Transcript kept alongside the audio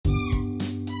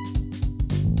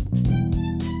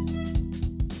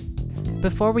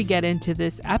Before we get into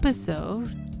this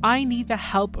episode, I need the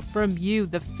help from you,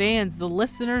 the fans, the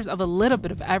listeners of A Little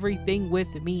Bit of Everything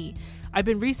with me. I've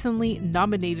been recently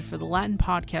nominated for the Latin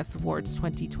Podcast Awards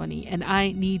 2020, and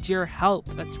I need your help.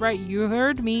 That's right, you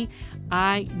heard me.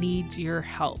 I need your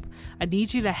help. I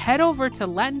need you to head over to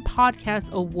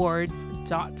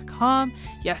LatinPodcastAwards.com.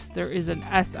 Yes, there is an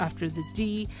S after the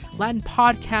D,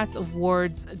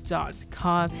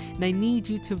 LatinPodcastAwards.com, and I need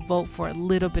you to vote for A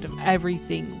Little Bit of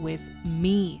Everything with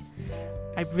me.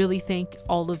 I really thank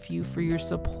all of you for your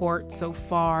support so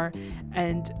far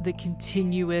and the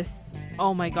continuous,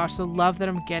 oh my gosh, the love that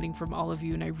I'm getting from all of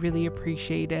you, and I really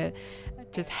appreciate it.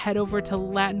 Just head over to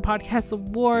Latin Podcast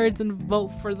Awards and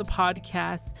vote for the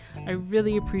podcast. I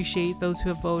really appreciate those who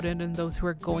have voted and those who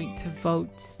are going to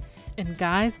vote. And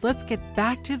guys, let's get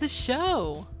back to the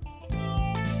show.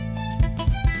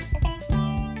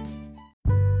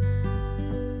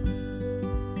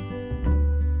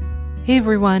 Hey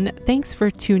everyone, thanks for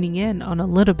tuning in on A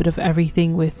Little Bit of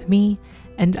Everything with me,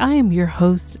 and I am your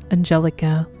host,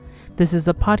 Jyssica. This is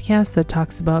a podcast that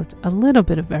talks about a little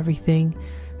bit of everything,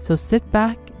 so sit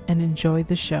back and enjoy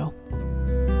the show.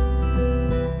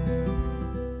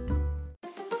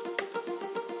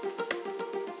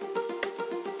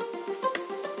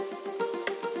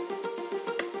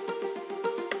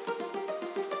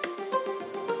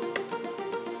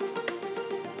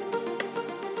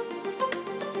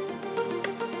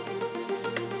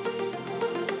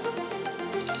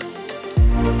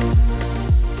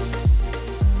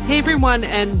 Hey everyone,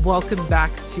 and welcome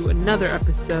back to another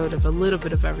episode of A Little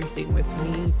Bit of Everything with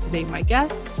me. Today my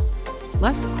guest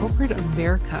left corporate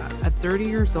America at 30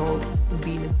 years old and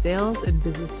being in sales and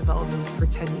business development for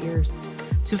 10 years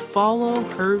to follow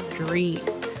her dream.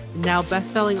 Now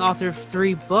best-selling author of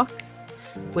 3 books,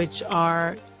 which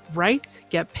are Write,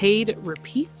 Get Paid,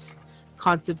 Repeat,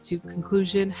 Concept to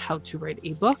Conclusion, How to Write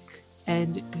a Book,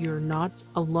 and You're Not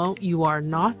Alone. You Are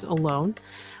Not Alone.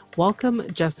 Welcome,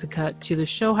 Jyssica, to the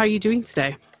show. How are you doing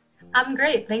today? I'm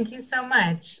great. Thank you so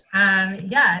much.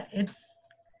 Yeah, it's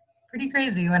pretty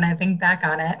crazy when I think back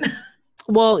on it.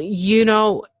 Well, you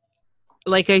know,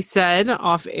 like I said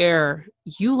off air,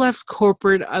 you left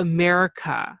corporate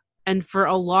America. And for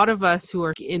a lot of us who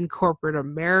are in corporate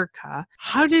America,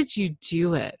 how did you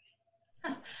do it?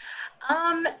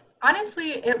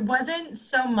 Honestly, it wasn't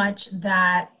so much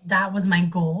that was my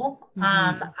goal.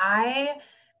 Mm-hmm. I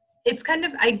kind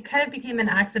of became an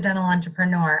accidental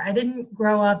entrepreneur. I didn't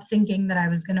grow up thinking that I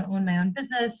was going to own my own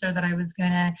business or that I was going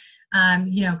to,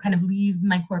 kind of leave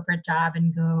my corporate job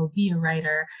and go be a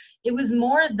writer. It was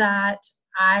more that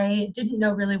I didn't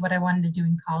know really what I wanted to do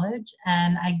in college,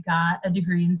 and I got a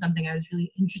degree in something I was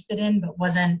really interested in, but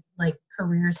wasn't like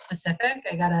career specific.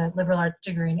 I got a liberal arts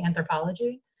degree in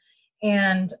anthropology.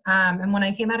 And when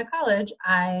I came out of college,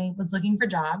 I was looking for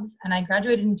jobs, and I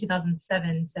graduated in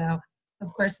 2007. So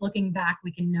of course, looking back,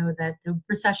 we can know that the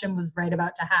recession was right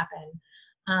about to happen.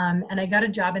 And I got a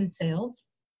job in sales,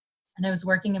 and I was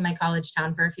working in my college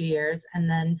town for a few years. And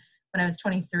then when I was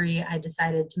 23, I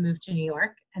decided to move to New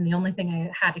York. And the only thing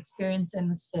I had experience in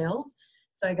was sales.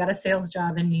 So I got a sales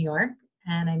job in New York,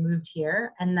 and I moved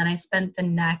here. And then I spent the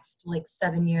next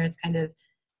 7 years kind of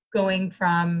going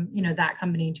from, that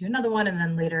company to another one, and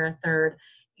then later a third.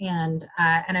 And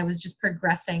I was just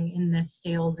progressing in this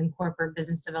sales and corporate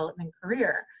business development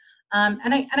career. And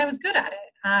I was good at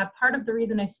it. Part of the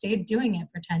reason I stayed doing it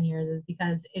for 10 years is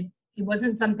because it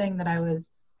wasn't something that I was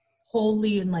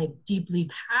wholly and deeply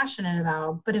passionate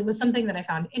about, but it was something that I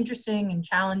found interesting and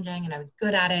challenging, and I was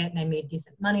good at it, and I made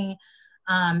decent money.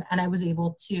 And I was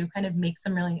able to kind of make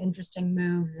some really interesting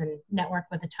moves and network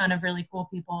with a ton of really cool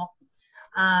people.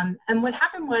 And what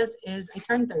happened is I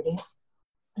turned 30.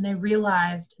 And I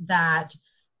realized that,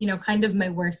 kind of my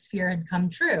worst fear had come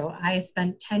true. I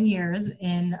spent 10 years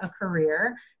in a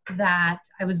career that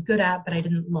I was good at, but I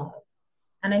didn't love.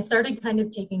 And I started kind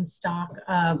of taking stock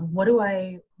of, what do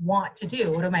I want to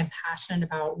do? What am I passionate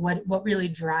about? What really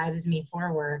drives me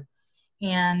forward?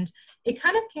 And it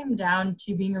kind of came down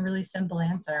to being a really simple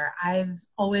answer. I've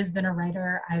always been a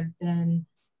writer. I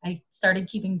started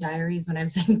keeping diaries when I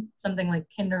was in something like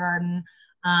kindergarten.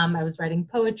 I was writing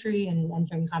poetry and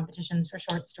entering competitions for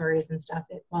short stories and stuff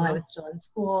while I was still in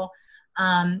school.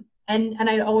 And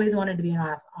I always wanted to be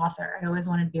an author. I always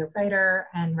wanted to be a writer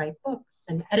and write books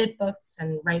and edit books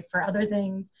and write for other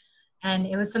things. And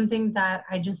it was something that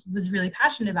I just was really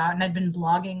passionate about. And I'd been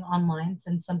blogging online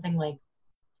since something like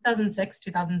 2006,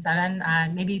 2007,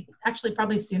 maybe actually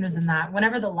probably sooner than that.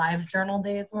 Whenever the live journal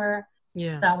days were,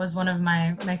 that was one of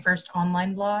my first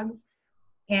online blogs.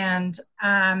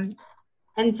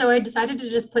 And so I decided to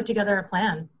just put together a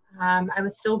plan. I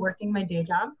was still working my day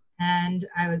job, and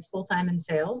I was full-time in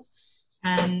sales.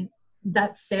 And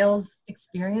that sales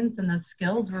experience and those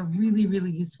skills were really,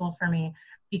 really useful for me,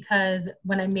 because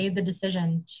when I made the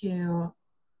decision to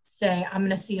say, I'm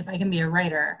going to see if I can be a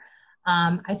writer,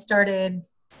 I started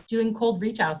doing cold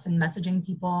reach outs and messaging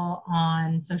people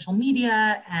on social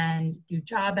media and through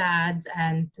job ads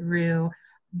and through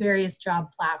various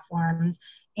job platforms,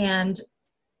 and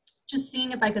just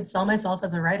seeing if I could sell myself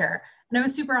as a writer. And I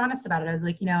was super honest about it. I was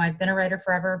like, I've been a writer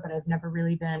forever, but I've never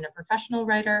really been a professional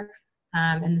writer.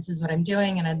 And this is what I'm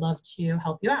doing, and I'd love to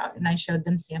help you out. And I showed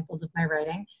them samples of my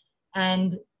writing.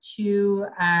 And to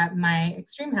my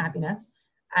extreme happiness,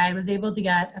 I was able to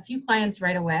get a few clients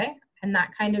right away, and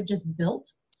that kind of just built.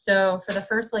 So for the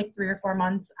first 3 or 4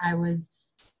 months, I was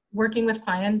working with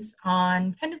clients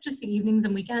on kind of just the evenings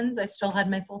and weekends. I still had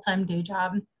my full-time day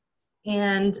job.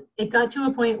 And it got to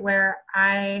a point where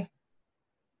I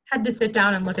had to sit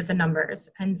down and look at the numbers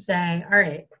and say, all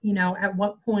right, at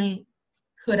what point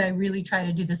could I really try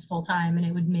to do this full time and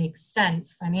it would make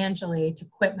sense financially to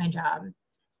quit my job?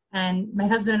 And my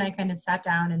husband and I kind of sat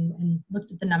down and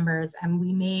looked at the numbers, and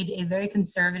we made a very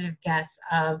conservative guess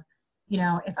of,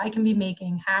 if I can be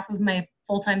making half of my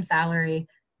full-time salary,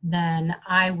 then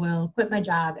I will quit my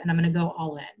job and I'm going to go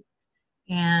all in.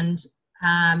 And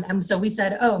so we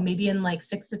said, oh, maybe in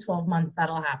 6 to 12 months,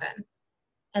 that'll happen.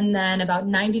 And then about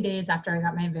 90 days after I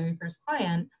got my very first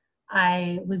client,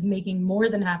 I was making more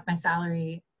than half my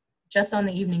salary just on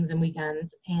the evenings and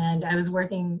weekends. And I was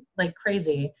working like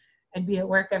crazy. I'd be at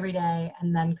work every day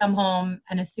and then come home.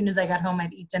 And as soon as I got home,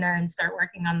 I'd eat dinner and start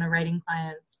working on the writing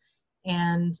clients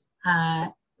and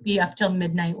be up till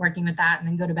midnight working with that, and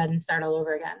then go to bed and start all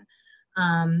over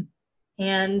again.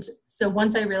 And so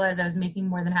once I realized I was making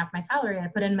more than half my salary, I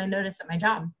put in my notice at my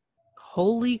job.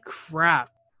 Holy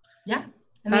crap. Yeah.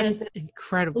 That's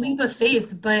incredible. A leap of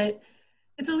faith, but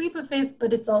it's a leap of faith,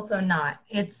 but it's also not.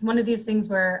 It's one of these things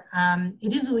where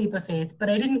it is a leap of faith, but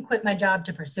I didn't quit my job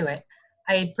to pursue it.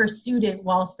 I pursued it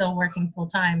while still working full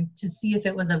time to see if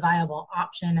it was a viable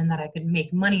option and that I could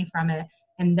make money from it.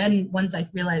 And then once I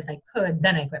realized I could,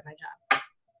 then I quit my job.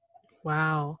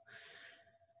 Wow.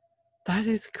 That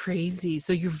is crazy.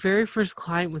 So your very first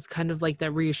client was kind of like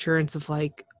that reassurance of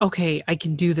okay, I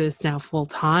can do this now full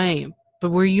time. But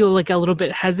were you a little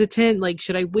bit hesitant?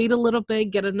 Should I wait a little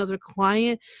bit, get another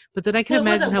client? But then I can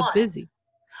imagine how busy.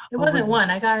 It wasn't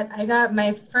one. I got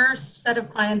my first set of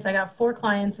clients. I got 4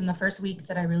 clients in the first week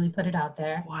that I really put it out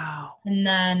there. Wow. And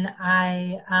then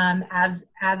I, as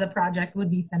a project would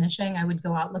be finishing, I would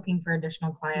go out looking for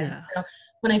additional clients. Yeah. So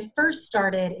when I first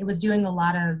started, it was doing a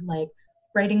lot of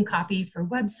writing copy for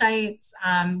websites,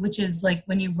 which is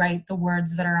when you write the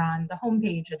words that are on the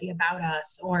homepage or the About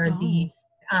Us or the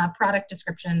product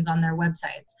descriptions on their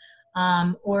websites.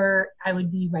 Or I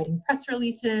would be writing press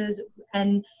releases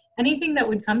and anything that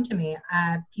would come to me.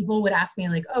 People would ask me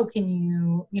oh, can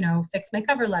you, fix my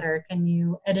cover letter? Can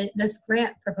you edit this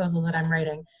grant proposal that I'm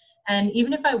writing? And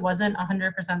even if I wasn't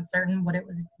 100% certain what it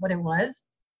was,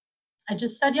 I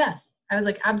just said yes. I was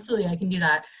absolutely, I can do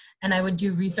that. And I would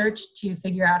do research to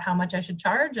figure out how much I should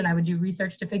charge. And I would do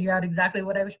research to figure out exactly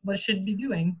what I should be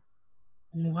doing.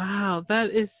 Wow,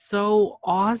 that is so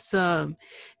awesome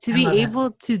to be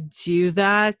able to do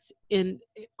that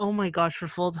oh my gosh, for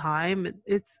full time.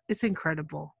 It's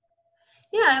incredible.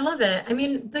 Yeah, I love it. I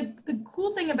mean, the cool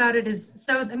thing about it is,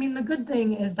 the good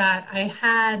thing is that I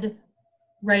had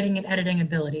writing and editing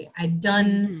ability. I'd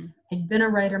been a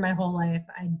writer my whole life.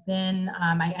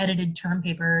 I edited term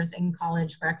papers in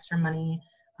college for extra money.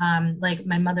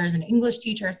 My mother's an English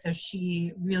teacher, so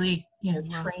she really,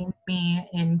 trained me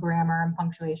in grammar and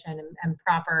punctuation and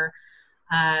proper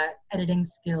editing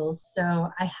skills. So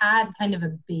I had kind of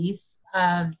a base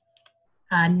of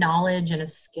knowledge and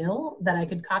of skill that I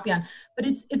could copy on. But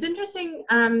it's interesting.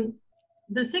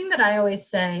 The thing that I always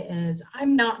say is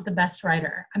I'm not the best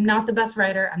writer. I'm not the best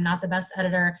writer. I'm not the best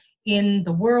editor in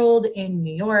the world, in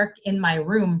New York, in my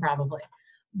room probably.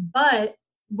 But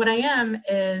what I am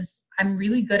is I'm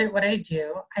really good at what I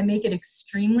do. I make it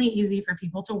extremely easy for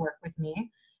people to work with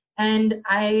me. And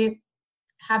I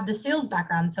have the sales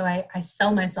background, so I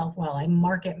sell myself well. I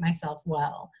market myself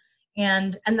well.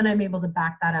 And then I'm able to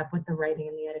back that up with the writing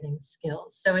and the editing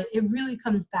skills. So it really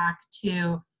comes back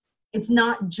to, it's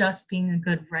not just being a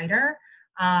good writer,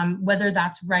 whether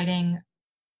that's writing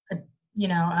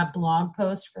a blog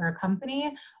post for a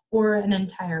company or an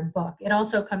entire book. It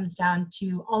also comes down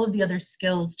to all of the other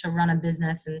skills to run a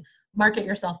business and market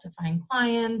yourself to find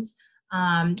clients,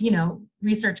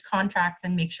 research contracts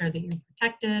and make sure that you're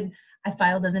protected. I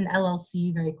filed as an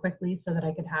LLC very quickly so that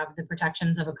I could have the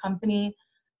protections of a company,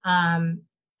 and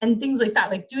things like that.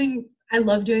 I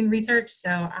love doing research, so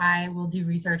I will do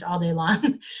research all day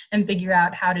long and figure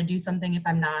out how to do something if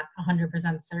I'm not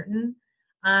 100% certain.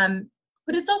 Um,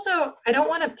 but it's also, I don't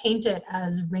want to paint it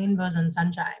as rainbows and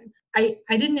sunshine. I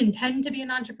didn't intend to be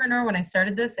an entrepreneur when I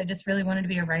started this. I just really wanted to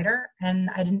be a writer, and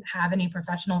I didn't have any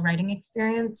professional writing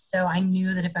experience. So I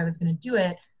knew that if I was going to do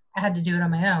it, I had to do it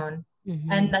on my own.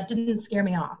 Mm-hmm. And that didn't scare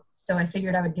me off. So I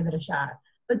figured I would give it a shot.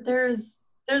 But there's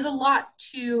a lot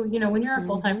to, when you're a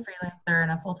full-time Mm-hmm. freelancer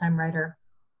and a full-time writer,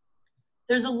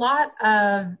 there's a lot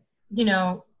of,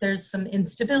 there's some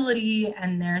instability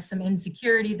and there's some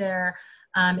insecurity there,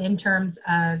 in terms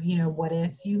of, what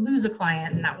if you lose a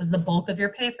client and that was the bulk of your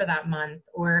pay for that month?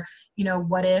 Or,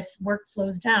 what if work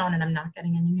slows down and I'm not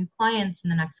getting any new clients in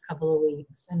the next couple of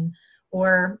weeks?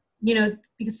 Or,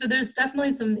 because so there's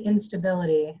definitely some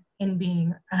instability in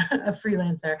being a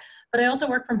freelancer, but I also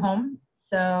work from home.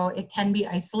 So it can be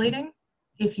isolating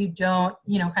if you don't,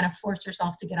 kind of force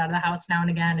yourself to get out of the house now and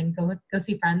again and go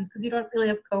see friends, because you don't really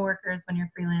have coworkers when you're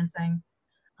freelancing.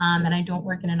 And I don't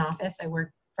work in an office. I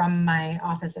work from my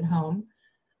office at home.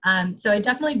 So I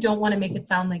definitely don't want to make it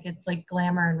sound like it's like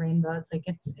glamour and rainbows. Like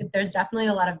there's definitely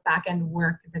a lot of back end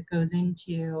work that goes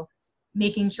into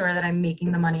making sure that I'm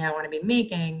making the money I want to be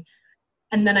making.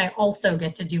 And then I also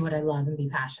get to do what I love and be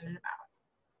passionate about.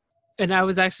 And I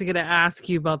was actually going to ask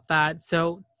you about that.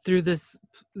 So through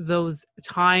those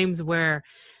times where,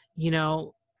 you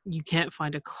can't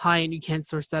find a client, you can't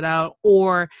source that out,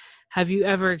 or have you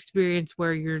ever experienced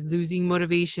where you're losing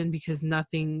motivation because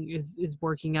nothing is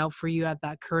working out for you at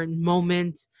that current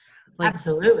moment? Like,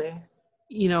 Absolutely.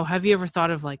 have you ever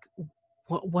thought of like,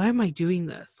 why am I doing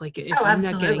this? Like, if Oh, I'm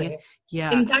not getting it, absolutely.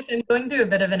 yeah. In fact, I'm going through a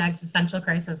bit of an existential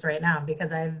crisis right now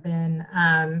because I've been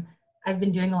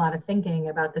doing a lot of thinking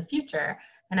about the future.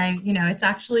 And it's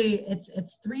actually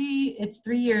it's 3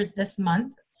 years this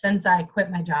month since I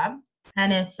quit my job.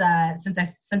 And it's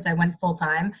since I went full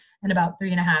time, and about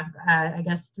three and a half, I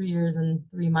guess 3 years and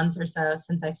 3 months or so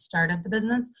since I started the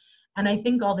business. And I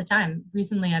think all the time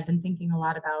recently I've been thinking a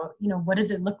lot about, what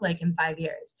does it look like in 5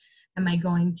 years? Am I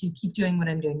going to keep doing what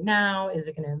I'm doing now? Is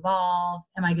it going to evolve?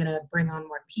 Am I going to bring on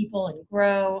more people and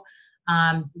grow?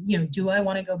 Do I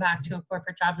want to go back to a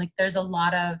corporate job? Like, there's a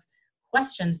lot of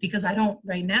questions because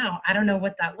right now, I don't know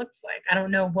what that looks like. I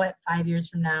don't know what 5 years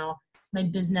from now my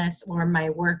business or my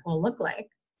work will look like.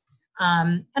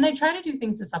 And I try to do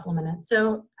things to supplement it.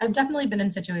 So I've definitely been in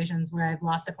situations where I've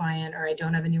lost a client or I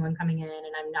don't have a new one coming in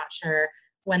and I'm not sure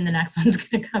when the next one's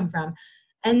going to come from.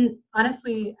 And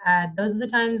honestly, those are the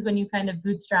times when you kind of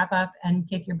bootstrap up and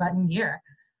kick your butt in gear.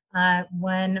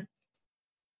 When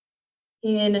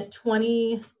in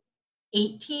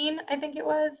 2018, I think it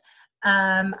was,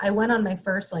 I went on my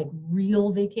first like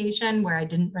real vacation where I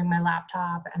didn't bring my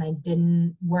laptop and I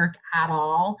didn't work at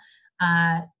all,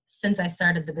 since I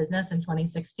started the business in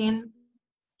 2016.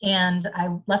 And I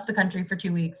left the country for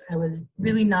 2 weeks. I was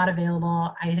really not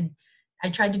available. I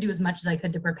tried to do as much as I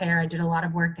could to prepare. I did a lot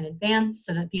of work in advance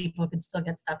so that people could still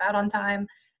get stuff out on time.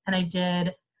 And I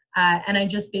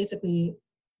just basically,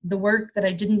 the work that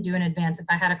I didn't do in advance, if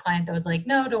I had a client that was like,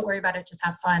 no, don't worry about it, just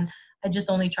have fun, I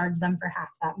just only charged them for half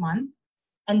that month.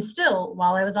 And still,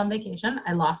 while I was on vacation,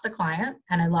 I lost a client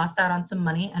and I lost out on some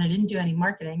money, and I didn't do any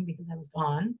marketing because I was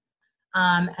gone.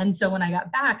 And so when I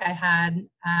got back, I had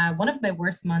one of my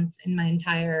worst months in my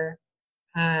entire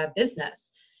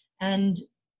business. And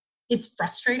it's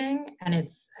frustrating, and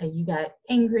you get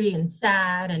angry and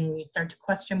sad, and you start to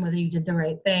question whether you did the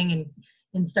right thing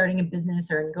in starting a business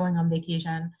or in going on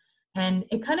vacation. And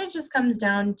it kind of just comes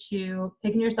down to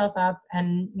picking yourself up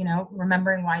and,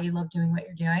 remembering why you love doing what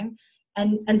you're doing,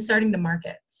 and starting to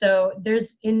market. So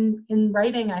there's in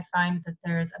writing, I find that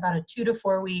there's about a 2 to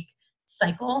 4 week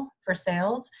cycle for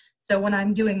sales. So when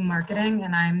I'm doing marketing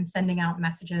and I'm sending out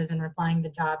messages and replying to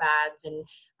job ads and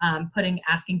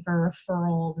asking for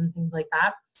referrals and things like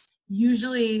that,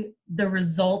 usually the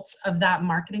results of that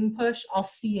marketing push, I'll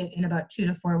see it in about 2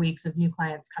 to 4 weeks of new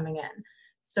clients coming in.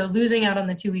 So losing out on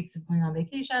the 2 weeks of going on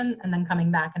vacation and then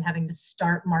coming back and having to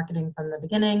start marketing from the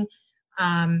beginning,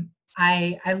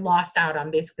 I lost out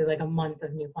on basically like a month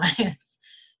of new clients.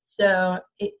 So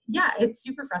it's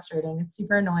super frustrating. It's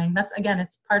super annoying.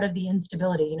 It's part of the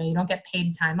instability. You don't get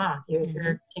paid time off. If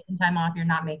you're taking time off, you're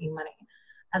not making money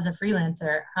as a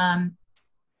freelancer.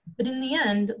 But in the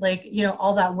end,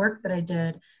 all that work that I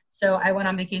did, so I went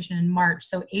on vacation in March.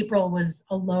 So April was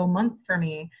a low month for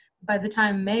me. By the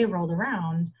time May rolled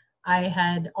around, I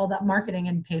had all that marketing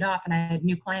and paid off, and I had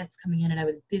new clients coming in, and I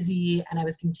was busy and I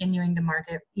was continuing to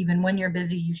market. Even when you're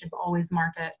busy, you should always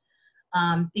market.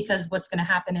 Because what's going to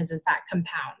happen is that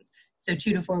compounds. So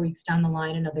 2 to 4 weeks down the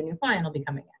line, another new client will be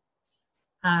coming in.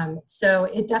 So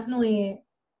it definitely,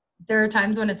 there are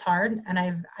times when it's hard, and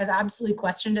I've absolutely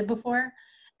questioned it before.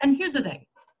 And here's the thing.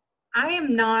 I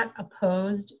am not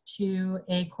opposed to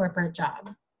a corporate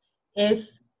job.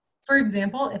 If, for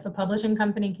example, if a publishing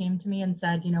company came to me and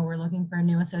said, we're looking for a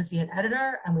new associate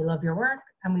editor and we love your work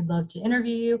and we'd love to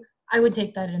interview you, I would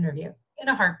take that interview in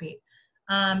a heartbeat.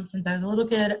 Since I was a little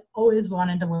kid, always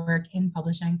wanted to work in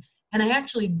publishing. And I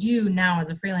actually do now as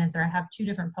a freelancer. I have two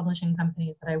different publishing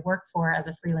companies that I work for as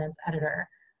a freelance editor.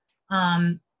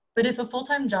 Um, but if a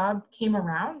full-time job came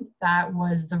around that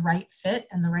was the right fit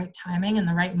and the right timing and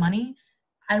the right money,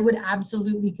 I would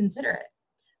absolutely consider it.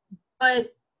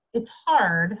 But it's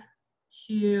hard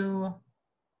to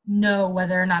know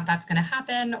whether or not that's going to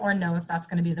happen or know if that's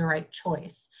going to be the right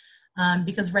choice.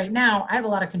 Because right now I have a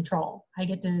lot of control.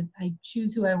 I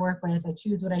choose who I work with. I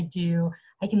choose what I do.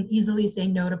 I can easily say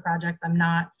no to projects I'm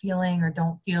not feeling or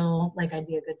don't feel like I'd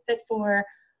be a good fit for.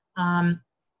 And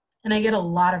I get a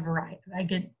lot of variety. I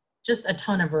get just a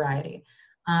ton of variety.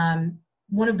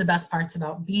 One of the best parts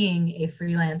about being a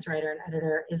freelance writer and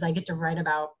editor is I get to write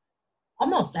about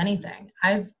almost anything.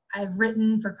 I've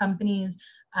written for companies,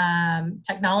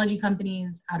 technology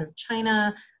companies out of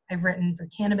China. I've written for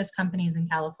cannabis companies in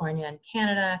California and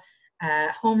Canada,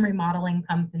 home remodeling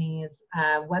companies,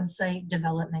 website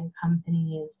development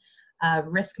companies,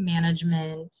 risk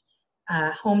management,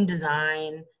 home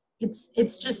design.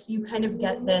 It's just, you kind of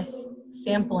get this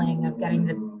sampling of getting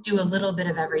to do a little bit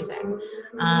of everything.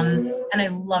 And I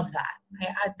love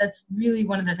that. That's really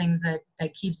one of the things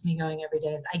that keeps me going every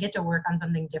day is I get to work on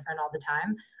something different all the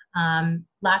time.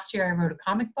 Last year I wrote a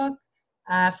comic book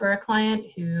for a client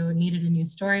who needed a new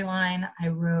storyline. I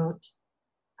wrote,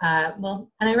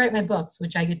 and I write my books,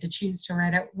 which I get to choose to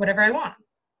write whatever I want.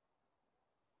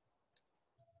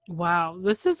 Wow,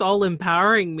 this is all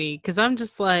empowering me because I'm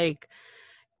just like,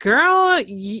 girl,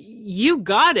 you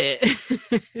got it.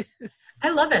 I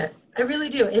love it. I really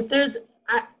do.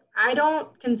 I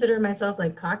don't consider myself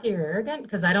like cocky or arrogant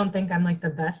because I don't think I'm like the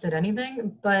best at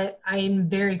anything, but I'm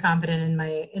very confident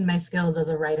in my skills as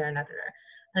a writer and editor.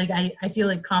 Like I feel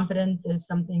like confidence is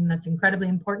something that's incredibly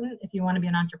important if you want to be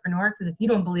an entrepreneur, because if you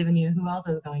don't believe in you, who else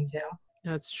is going to?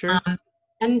 That's true.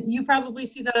 And you probably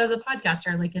see that as a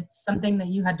podcaster. Like it's something that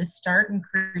you had to start and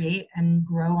create and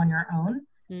grow on your own.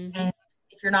 Mm-hmm. And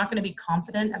if you're not going to be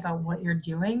confident about what you're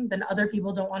doing, then other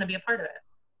people don't want to be a part of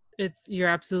it. You're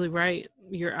absolutely right.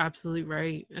 You're absolutely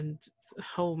right. And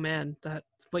oh man, that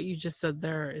what you just said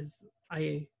there is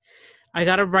I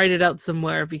gotta write it out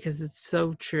somewhere because it's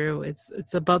so true.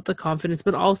 It's about the confidence,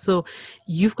 but also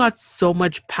you've got so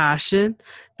much passion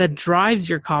that drives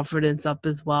your confidence up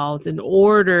as well in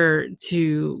order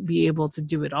to be able to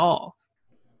do it all.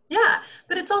 Yeah,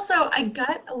 but it's also, I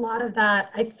get a lot of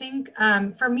that. I think,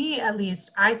 for me at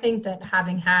least, I think that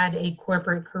having had a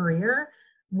corporate career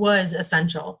was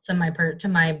essential to to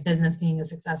my business being a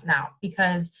success now,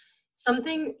 because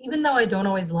something, even though I don't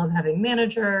always love having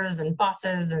managers and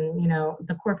bosses and,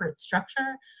 the corporate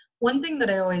structure, one thing that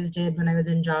I always did when I was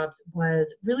in jobs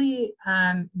was really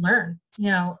learn,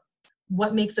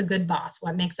 what makes a good boss,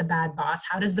 what makes a bad boss,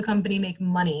 how does the company make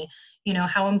money,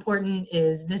 how important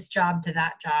is this job to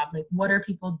that job, like what are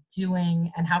people doing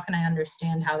and how can I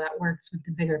understand how that works with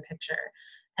the bigger picture.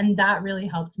 And that really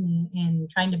helped me in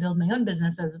trying to build my own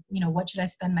business as, what should I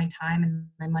spend my time and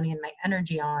my money and my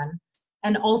energy on,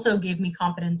 and also gave me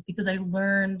confidence because I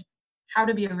learned how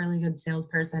to be a really good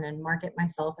salesperson and market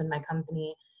myself and my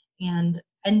company. And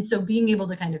so being able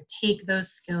to kind of take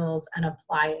those skills and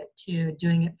apply it to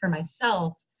doing it for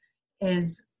myself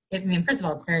is, first of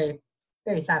all, it's very,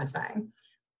 very satisfying.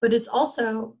 But it's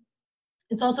also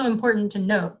important to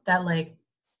note that, like,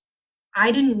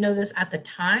 I didn't know this at the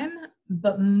time,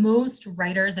 but most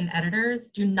writers and editors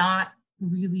do not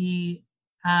really,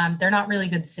 they're not really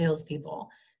good salespeople.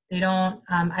 They don't,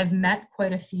 I've met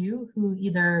quite a few who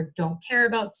either don't care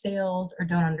about sales or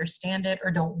don't understand it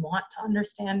or don't want to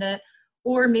understand it,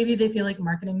 or maybe they feel like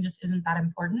marketing just isn't that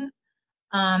important.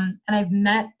 And I've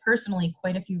met personally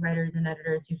quite a few writers and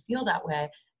editors who feel that way.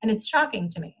 And it's shocking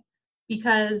to me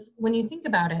because when you think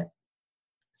about it,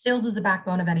 sales is the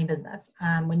backbone of any business.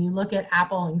 When you look at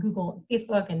Apple and Google and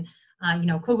Facebook and,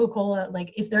 Coca-Cola,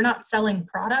 like if they're not selling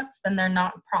products, then they're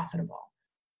not profitable.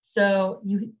 So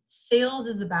sales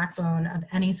is the backbone of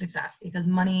any success because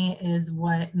money is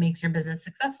what makes your business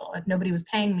successful. If nobody was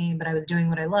paying me, but I was doing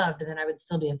what I loved, then I would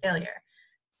still be a failure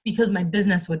because my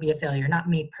business would be a failure, not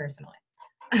me personally.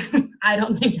 I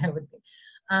don't think I would be.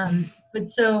 But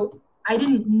so I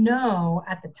didn't know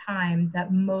at the time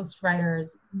that most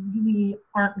writers really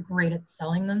aren't great at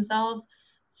selling themselves.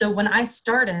 So when I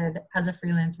started as a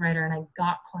freelance writer and I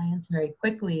got clients very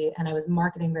quickly and I was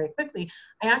marketing very quickly,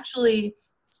 I actually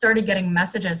started getting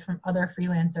messages from other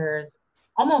freelancers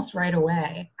almost right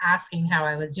away asking how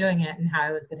I was doing it and how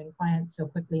I was getting clients so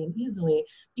quickly and easily,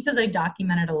 because I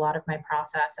documented a lot of my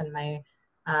process and my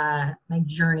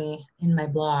journey in my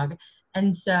blog.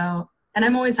 And so, and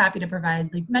I'm always happy to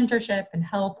provide like mentorship and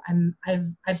help.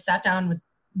 I've sat down with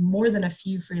more than a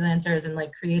few freelancers and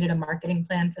like created a marketing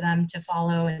plan for them to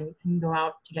follow and go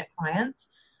out to get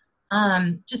clients.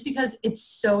 Just because it's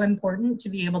so important to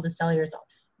be able to sell yourself.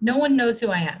 No one knows who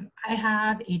I am. I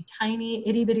have a tiny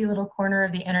itty bitty little corner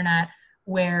of the internet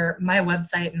where my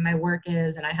website and my work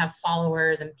is, and I have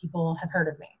followers and people have heard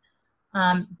of me.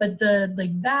 But the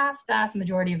like vast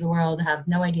majority of the world have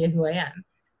no idea who I am.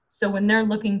 So when they're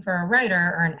looking for a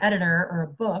writer or an editor or a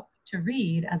book to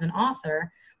read as an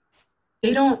author,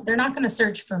 they're not going to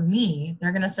search for me.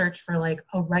 They're going to search for like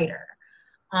a writer.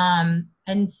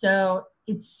 And so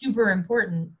it's super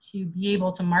important to be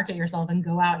able to market yourself and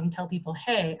go out and tell people,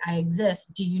 hey, I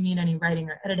exist. Do you need any writing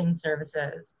or editing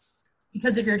services?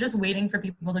 Because if you're just waiting for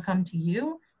people to come to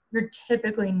you, you're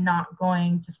typically not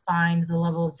going to find the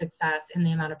level of success in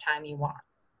the amount of time you want.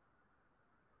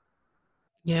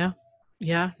 Yeah.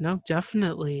 Yeah. No,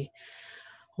 definitely.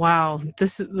 Wow.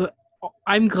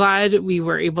 I'm glad we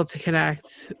were able to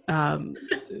connect,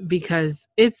 because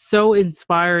it's so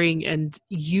inspiring and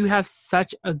you have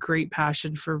such a great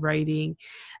passion for writing,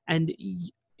 and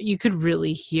you could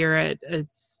really hear it.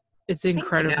 It's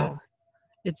incredible.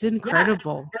 It's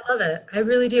incredible. Yeah, I love it. I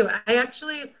really do.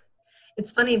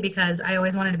 It's funny because I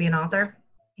always wanted to be an author.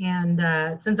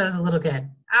 And since I was a little kid,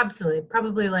 absolutely,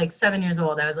 probably like 7 years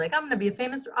old, I was like, I'm going to be a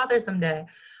famous author someday.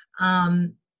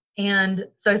 And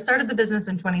so I started the business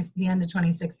in the end of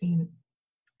 2016.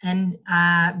 And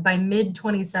by mid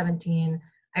 2017,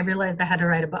 I realized I had to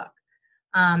write a book.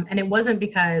 And it wasn't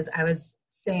because I was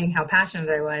saying how passionate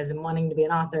I was and wanting to be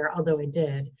an author, although I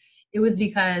did. It was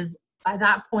because by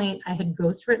that point, I had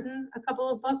ghostwritten a couple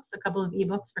of books, a couple of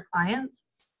ebooks for clients.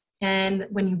 And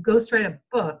when you ghostwrite a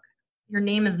book, your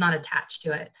name is not attached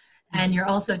to it. And you're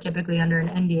also typically under an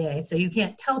NDA. So you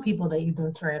can't tell people that you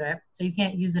ghostwrite it. So you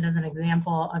can't use it as an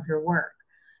example of your work.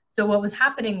 So what was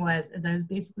happening was I was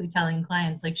basically telling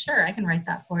clients, like, sure, I can write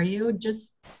that for you.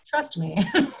 Just trust me,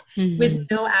 with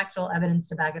no actual evidence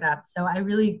to back it up. So I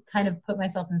really kind of put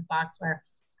myself in this box where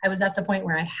I was at the point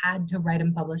where I had to write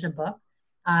and publish a book,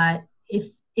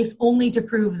 if only to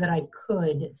prove that I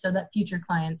could, so that future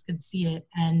clients could see it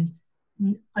and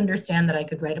understand that I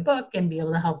could write a book and be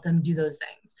able to help them do those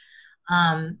things.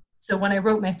 So when I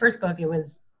wrote my first book, it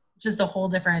was just a whole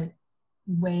different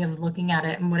way of looking at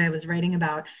it and what I was writing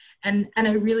about. And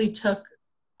I really took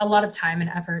a lot of time and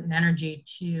effort and energy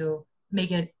to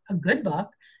make it a good book.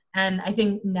 And I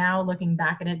think now looking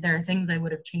back at it, there are things I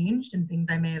would have changed and things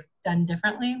I may have done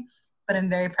differently, but I'm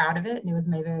very proud of it. And it was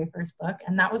my very first book.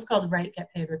 And that was called Write,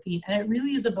 Get Paid, Repeat. And it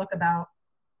really is a book about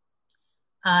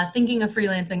thinking of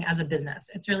freelancing as a business.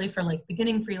 It's really for like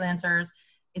beginning freelancers.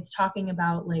 It's talking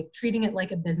about like treating it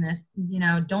like a business. You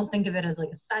know, don't think of it as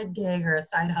like a side gig or a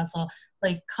side hustle.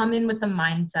 Like come in with the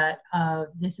mindset of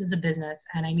this is a business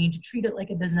and I need to treat it like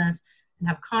a business and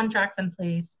have contracts in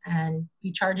place and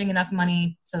be charging enough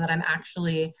money so that I'm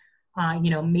actually,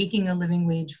 making a living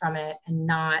wage from it and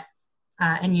not,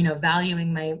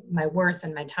 valuing my worth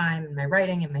and my time and my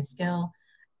writing and my skill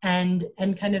and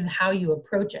kind of how you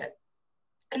approach it.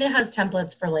 And it has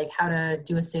templates for like how to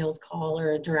do a sales call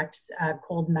or a direct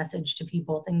cold message to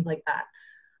people, things like that.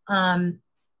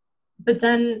 But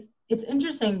then it's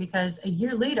interesting because a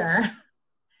year later,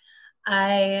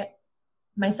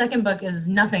 my second book is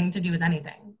nothing to do with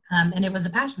anything. And it was a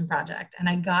passion project. And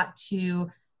I got to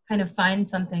kind of find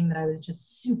something that I was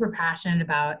just super passionate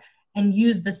about and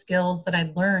use the skills that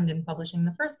I'd learned in publishing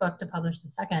the first book to publish the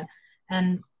second.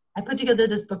 And I put together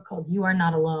this book called You Are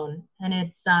Not Alone. And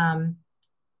it's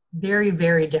very,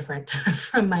 very different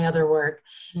from my other work.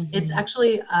 It's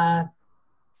actually,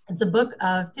 it's a book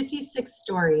of 56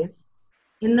 stories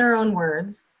in their own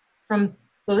words from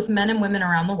both men and women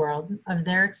around the world of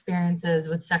their experiences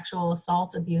with sexual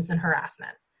assault, abuse, and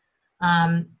harassment.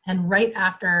 And right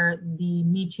after the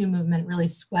Me Too movement really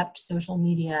swept social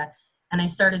media, and I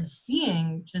started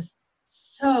seeing just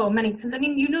so many, because I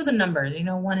mean, you know the numbers,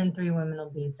 1 in 3 women will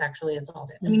be sexually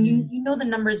assaulted. I mean, you know the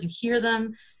numbers, you hear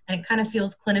them, and it kind of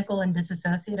feels clinical and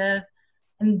disassociative.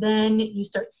 And then you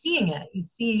start seeing it. You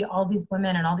see all these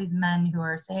women and all these men who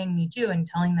are saying Me Too and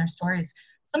telling their stories,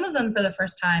 some of them for the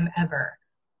first time ever.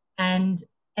 And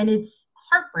And it's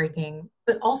heartbreaking,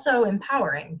 but also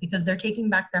empowering because they're taking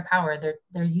back their power.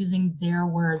 They're using their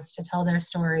words to tell their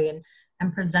story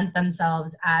and present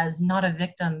themselves as not a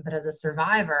victim, but as a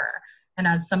survivor and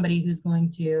as somebody who's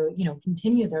going to,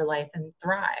 continue their life and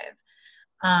thrive.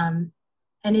 Um,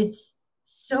 and it's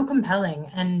so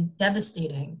compelling and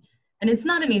devastating. And it's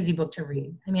not an easy book to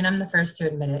read. I mean, I'm the first to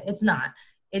admit it. It's not.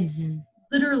 It's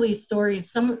literally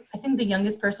stories. I think the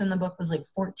youngest person in the book was like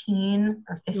 14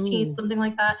 or 15, Ooh. something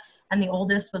like that. And the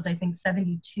oldest was, I think,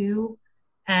 72.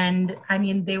 And I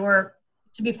mean, they were,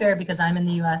 to be fair, because I'm in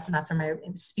the US and that's where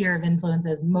my sphere of influence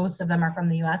is, most of them are from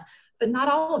the US, but not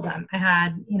all of them. I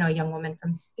had, a young woman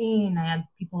from Spain. I had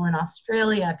people in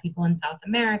Australia, people in South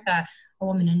America, a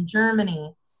woman in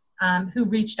Germany, who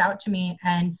reached out to me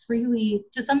and freely,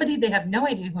 to somebody they have no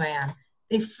idea who I am,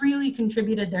 they freely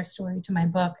contributed their story to my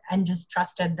book and just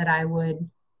trusted that I would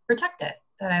protect it,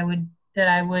 that I would,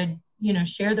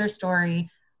 share their story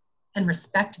and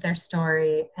respect their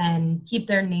story and keep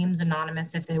their names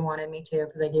anonymous if they wanted me to,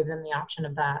 because I gave them the option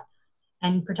of that,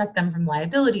 and protect them from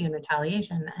liability and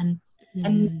retaliation.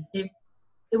 And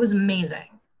it was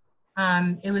amazing.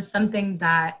 It was something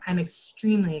that I'm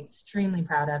extremely, extremely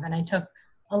proud of. And I took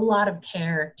a lot of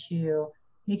care to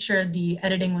make sure the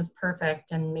editing was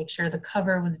perfect and make sure the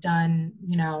cover was done,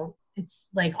 it's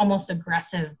like almost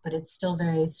aggressive, but it's still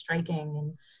very striking.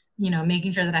 And,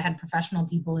 making sure that I had professional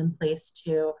people in place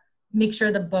to make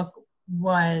sure the book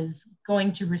was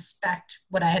going to respect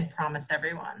what I had promised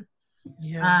everyone.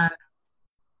 Yeah.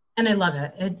 And I love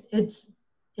it.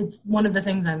 It's one of the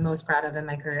things I'm most proud of in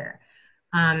my career.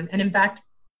 And in fact,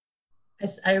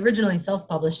 I originally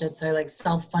self-published it. So I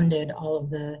self-funded all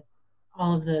of the,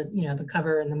 the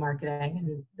cover and the marketing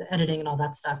and the editing and all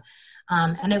that stuff.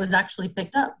 And it was actually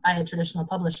picked up by a traditional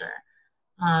publisher,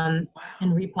 and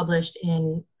republished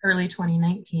in early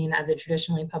 2019 as a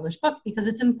traditionally published book because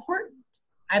it's important.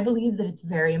 I believe that it's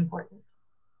very important.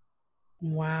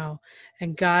 Wow.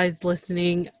 And guys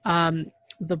listening,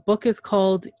 the book is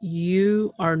called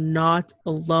You Are Not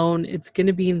Alone. It's going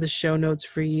to be in the show notes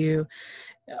for you.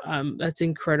 That's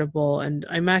incredible. And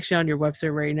I'm actually on your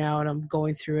website right now and I'm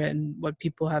going through it and what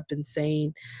people have been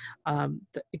saying.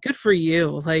 Good for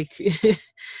you. Like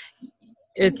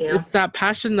it's that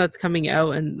passion that's coming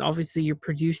out, and obviously you're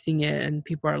producing it and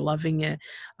people are loving it.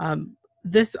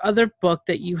 This other book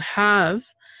that you have,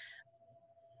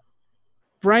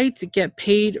 Write, Get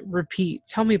Paid, Repeat.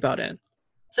 Tell me about it.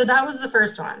 So that was the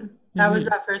first one. That was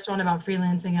that first one about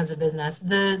freelancing as a business.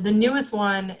 The newest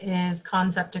one is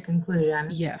Concept to Conclusion.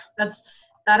 Yeah. That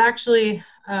actually,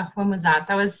 when was that?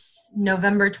 That was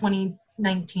November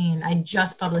 2019. I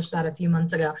just published that a few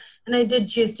months ago. And I did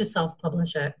choose to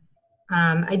self-publish it.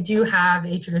 I do have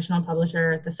a traditional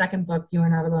publisher. The second book, You Are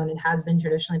Not Alone, it has been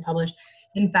traditionally published.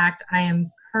 In fact, I am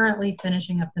currently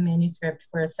finishing up the manuscript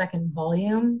for a second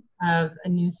volume of a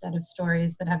new set of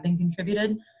stories that have been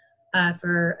contributed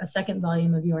for a second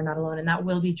volume of You Are Not Alone, and that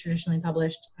will be traditionally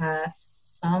published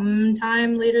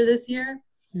sometime later this year.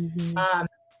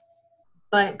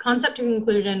 But Concept to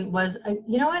Conclusion was,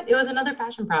 you know what? It was another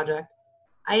passion project.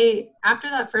 After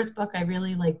that first book, I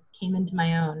really came into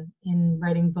my own in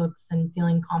writing books and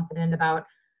feeling confident about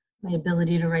my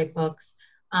ability to write books.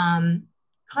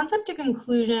 Concept to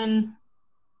Conclusion,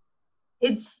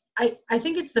 I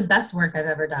think it's the best work I've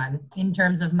ever done in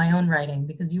terms of my own writing,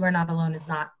 because You Are Not Alone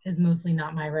is mostly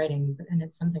not my writing, and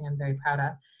it's something I'm very proud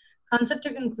of. Concept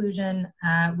to Conclusion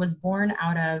was born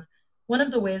out of one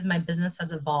of the ways my business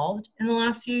has evolved in the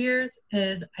last few years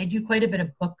is I do quite a bit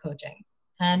of book coaching.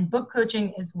 And book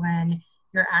coaching is when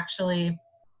you're actually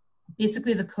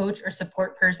basically the coach or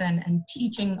support person and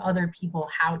teaching other people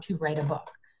how to write a book.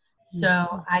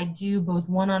 So I do both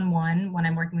one-on-one when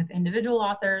I'm working with individual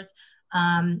authors,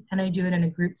 and I do it in a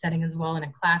group setting as well in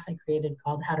a class I created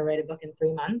called How to Write a Book in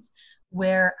 3 Months,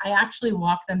 where I actually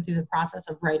walk them through the process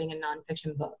of writing a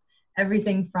nonfiction book.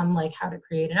 Everything from how to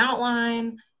create an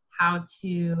outline, how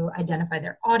to identify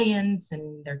their audience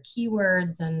and their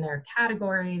keywords and their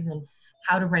categories, and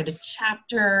how to write a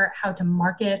chapter, how to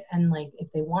market, and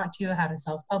if they want to, how to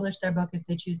self-publish their book if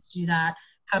they choose to do that,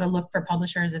 how to look for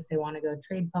publishers if they want to go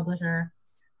trade publisher.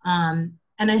 And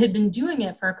I had been doing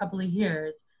it for a couple of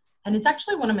years, and it's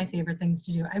actually one of my favorite things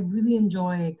to do. I really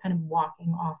enjoy kind of walking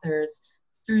authors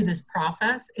through this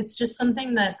process. It's just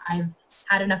something that I've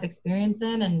had enough experience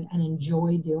in and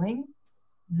enjoy doing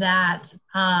that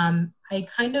I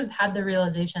kind of had the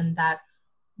realization that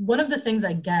one of the things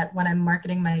I get when I'm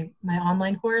marketing my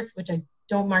online course, which I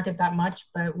don't market that much,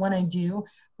 but when I do,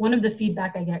 one of the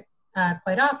feedback I get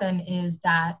quite often is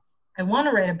that I want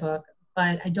to write a book,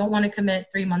 but I don't want to commit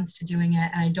 3 months to doing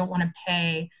it, and I don't want to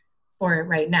pay for it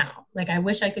right now. Like, I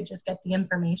wish I could just get the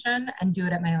information and do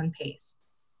it at my own pace.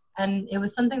 And it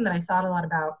was something that I thought a lot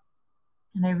about.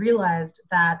 And I realized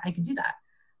that I could do that.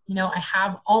 You know, I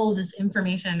have all of this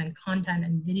information and content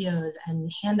and videos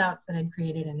and handouts that I'd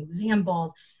created and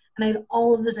examples. And I had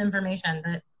all of this information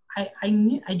that I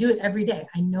knew. I do it every day.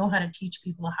 I know how to teach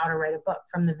people how to write a book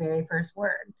from the very first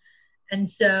word. And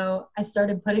so I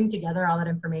started putting together all that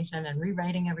information and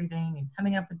rewriting everything and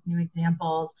coming up with new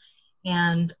examples.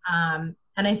 And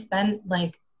I spent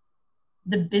like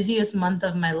the busiest month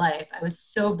of my life. I was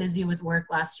so busy with work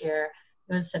last year.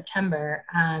 It was September.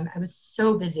 I was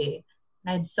so busy.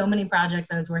 I had so many projects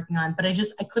I was working on, but I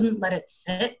couldn't let it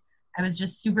sit. I was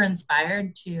just super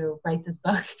inspired to write this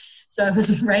book. So I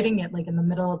was writing it like in the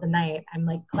middle of the night. I'm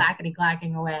like clackety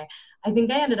clacking away. I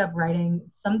think I ended up writing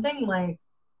something like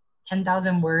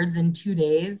 10,000 words in 2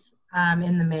 days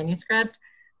in the manuscript,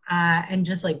 and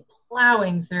just like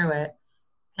plowing through it.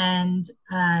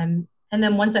 And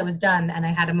then once I was done and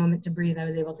I had a moment to breathe, I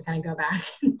was able to kind of go back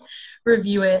and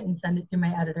review it and send it through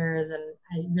my editors. And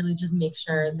I really just make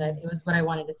sure that it was what I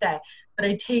wanted to say. But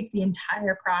I take the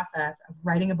entire process of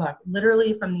writing a book,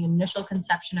 literally from the initial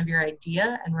conception of your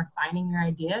idea and refining your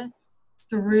idea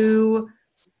through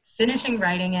finishing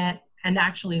writing it and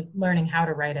actually learning how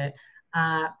to write it,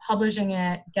 publishing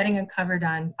it, getting a cover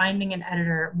done, finding an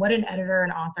editor, what an editor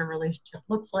and author relationship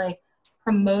looks like,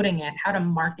 promoting it, how to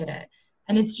market it.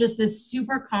 And it's just this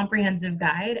super comprehensive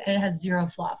guide, and it has zero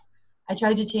fluff. I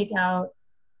tried to take out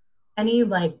any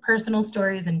like personal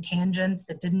stories and tangents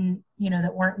that didn't,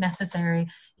 that weren't necessary.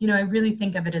 I really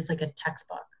think of it as like a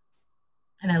textbook,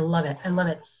 and I love it. I love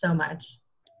it so much.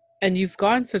 And you've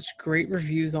gotten such great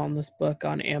reviews on this book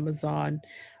on Amazon.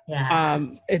 Yeah.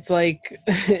 It's like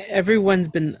everyone's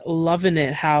been loving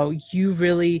it. How you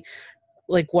really,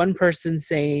 like one person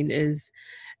saying is,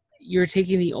 you're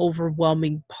taking the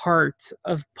overwhelming part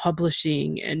of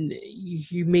publishing and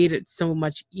you made it so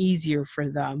much easier for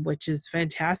them, which is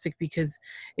fantastic because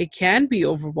it can be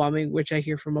overwhelming, which I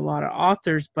hear from a lot of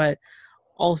authors, but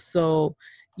also,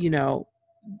 you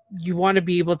want to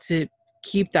be able to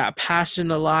keep that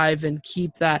passion alive and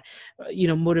keep that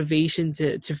motivation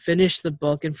to finish the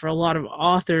book. And for a lot of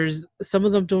authors, some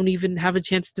of them don't even have a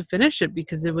chance to finish it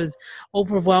because it was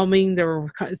overwhelming. They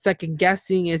were second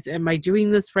guessing, am I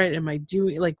doing this right? Am I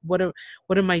doing like what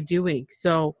am I doing?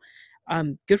 So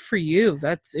good for you.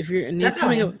 That's if you're and you're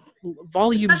coming up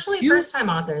volume especially 2, first time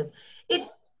authors.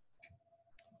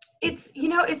 It's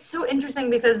so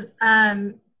interesting because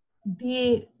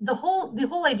the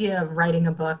whole idea of writing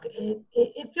a book,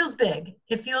 it feels big.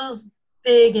 It feels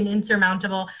big and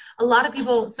insurmountable. A lot of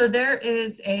people, so there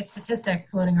is a statistic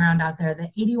floating around out there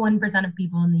that 81% of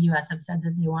people in the US have said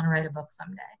that they want to write a book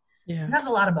someday. Yeah. And that's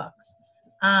a lot of books.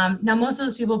 Now, most of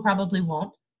those people probably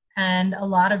won't. And a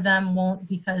lot of them won't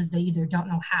because they either don't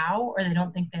know how, or they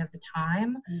don't think they have the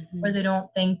time, or they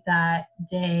don't think that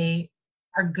they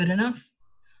are good enough.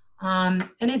 And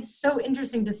it's so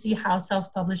interesting to see how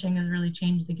self-publishing has really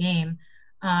changed the game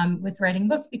with writing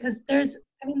books, because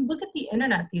look at the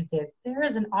internet these days. There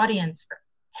is an audience for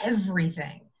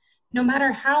everything. No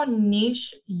matter how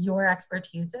niche your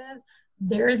expertise is,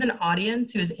 there is an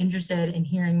audience who is interested in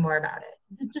hearing more about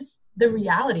it. Just the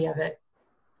reality of it.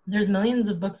 There's millions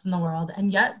of books in the world,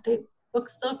 and yet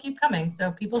books still keep coming,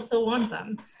 so people still want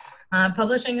them.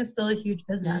 Publishing is still a huge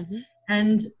business.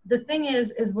 And the thing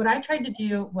is what I tried to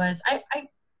do was,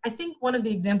 I think one of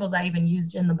the examples I even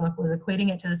used in the book was equating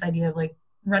it to this idea of like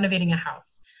renovating a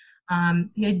house.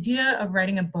 The idea of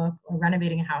writing a book or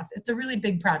renovating a house, it's a really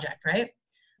big project, right?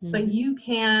 But you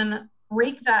can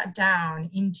break that down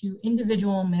into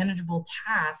individual manageable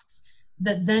tasks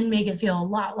that then make it feel a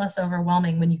lot less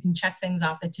overwhelming when you can check things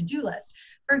off the to-do list.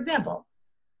 For example,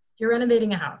 if you're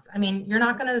renovating a house, you're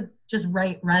not going to just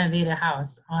renovate a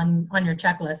house on your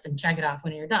checklist and check it off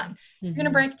when you're done. You're going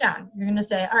to break it down. You're going to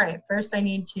say, all right, first I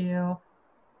need to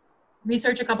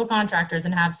research a couple contractors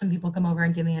and have some people come over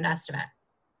and give me an estimate.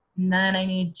 And then I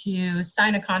need to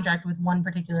sign a contract with one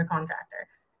particular contractor.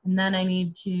 And then I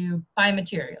need to buy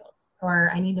materials,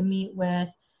 or I need to meet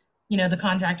with the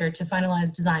contractor to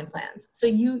finalize design plans. So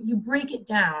you break it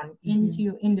down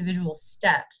into individual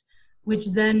steps,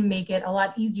 which then make it a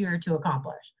lot easier to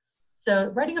accomplish.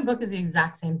 So writing a book is the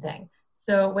exact same thing.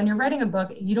 So when you're writing a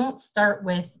book, you don't start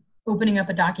with opening up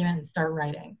a document and start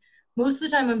writing. Most of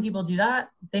the time when people do that,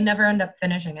 they never end up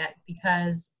finishing it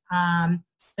because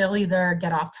they'll either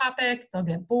get off topic, they'll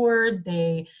get bored,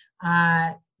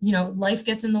 life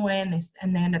gets in the way,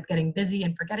 and they end up getting busy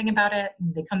and forgetting about it.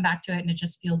 And they come back to it and it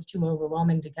just feels too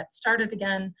overwhelming to get started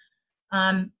again.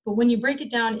 But when you break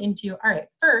it down into, all right,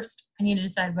 first I need to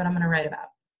decide what I'm going to write about.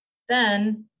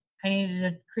 Then I needed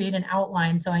to create an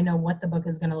outline so I know what the book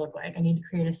is going to look like. I need to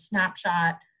create a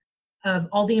snapshot of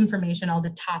all the information, all the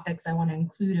topics I want to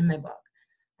include in my book.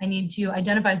 I need to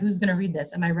identify who's going to read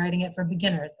this. Am I writing it for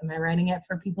beginners? Am I writing it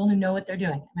for people who know what they're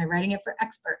doing? Am I writing it for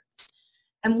experts?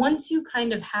 And once you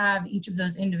kind of have each of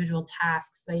those individual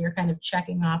tasks that you're kind of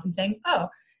checking off and saying, oh,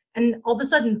 and all of a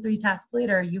sudden 3 tasks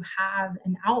later, you have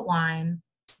an outline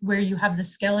where you have the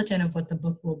skeleton of what the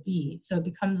book will be. So it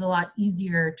becomes a lot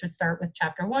easier to start with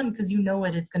chapter 1 because you know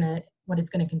what it's going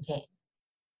to contain.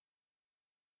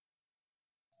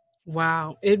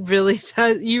 Wow, it really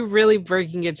does. You're really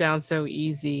breaking it down so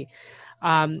easy.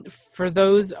 For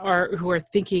those who are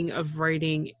thinking of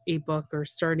writing a book or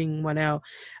starting one out,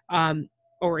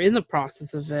 or in the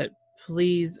process of it,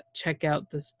 please check out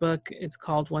this book. It's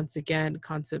called, once again,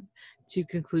 Concept to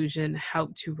Conclusion: How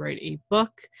to Write a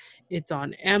Book. It's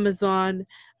on Amazon.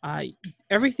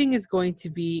 Everything is going to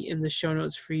be in the show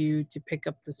notes for you to pick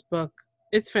up this book.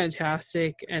 It's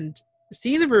fantastic. And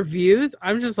seeing the reviews,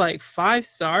 I'm just like 5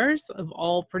 stars of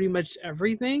all pretty much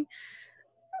everything.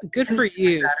 Good for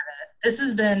you. The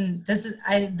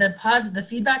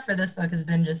feedback for this book has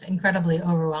been just incredibly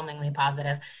overwhelmingly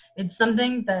positive. It's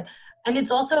something that, and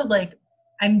it's also like,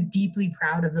 I'm deeply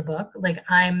proud of the book.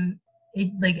 And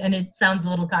it sounds a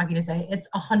little cocky to say, it's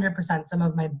 100% some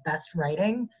of my best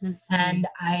writing. Mm-hmm. And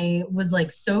I was like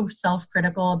so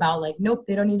self-critical about like, nope,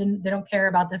 they don't care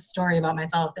about this story about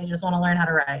myself. They just want to learn how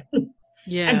to write.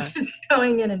 Yeah. And just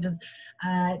going in and just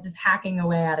hacking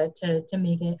away at it to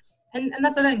make it. And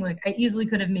that's the thing, like I easily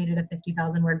could have made it a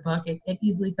 50,000 word book. It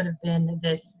easily could have been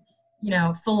this,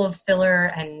 full of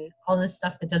filler and all this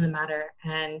stuff that doesn't matter.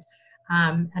 And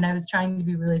I was trying to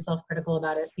be really self-critical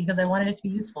about it because I wanted it to be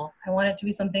useful. I want it to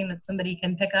be something that somebody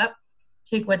can pick up,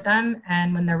 take with them.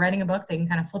 And when they're writing a book, they can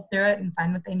kind of flip through it and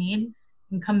find what they need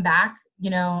and come back,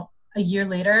 a year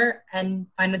later and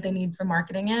find what they need for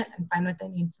marketing it and find what they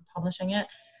need for publishing it.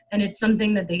 And it's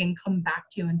something that they can come back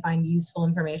to and find useful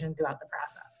information throughout the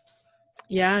process.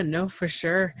 Yeah, no, for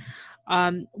sure.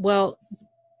 Well,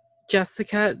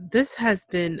 Jyssica, this has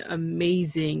been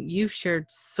amazing. You've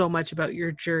shared so much about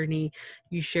your journey.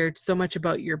 You shared so much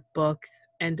about your books,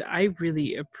 and I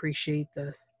really appreciate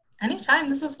this. Anytime.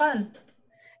 This was fun.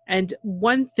 And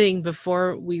one thing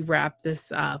before we wrap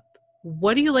this up,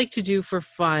 what do you like to do for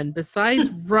fun besides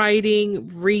writing,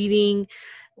 reading?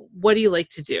 What do you like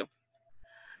to do?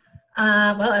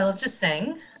 Well, I love to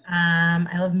sing.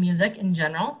 I love music in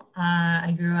general.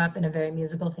 I grew up in a very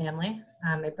musical family.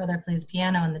 My brother plays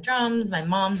piano and the drums. My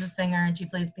mom's a singer and she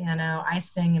plays piano. I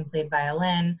sing and played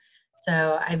violin.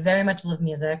 So I very much love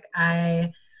music.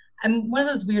 I'm one of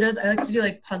those weirdos. I like to do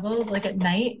like puzzles, like at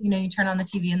night, you turn on the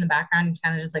TV in the background and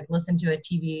kind of just like listen to a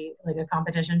TV, like a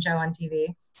competition show on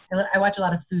TV. I watch a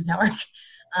lot of Food Network.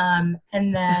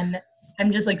 And then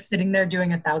I'm just like sitting there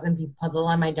doing a 1,000-piece puzzle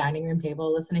on my dining room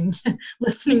table, listening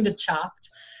to Chopped.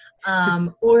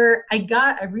 Or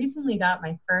I recently got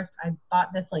I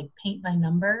bought this like paint by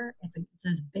number. It's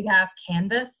this big ass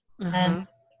canvas and it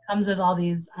comes with all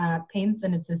these paints,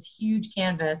 and it's this huge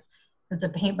canvas. It's a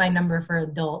paint by number for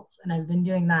adults, and I've been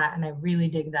doing that, and I really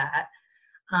dig that.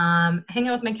 I hang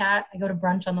out with my cat. I go to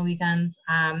brunch on the weekends.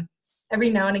 Every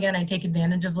now and again, I take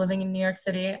advantage of living in New York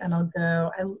City, and I'll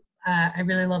go. I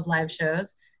really love live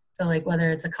shows, so like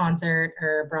whether it's a concert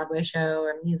or a Broadway show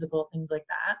or musical, things like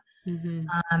that. Mm-hmm.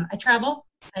 I travel.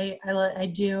 I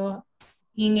do.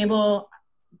 Being able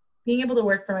to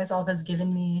work for myself has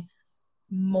given me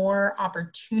more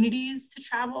opportunities to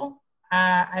travel.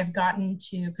 I've gotten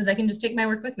to, because I can just take my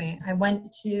work with me. I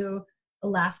went to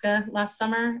Alaska last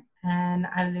summer, and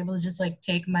I was able to just like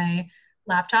take my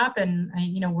laptop and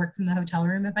I, work from the hotel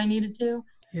room if I needed to.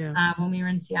 Yeah. When we were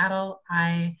in Seattle,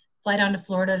 I fly down to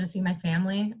Florida to see my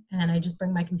family, and I just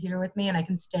bring my computer with me, and I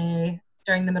can stay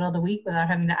during the middle of the week without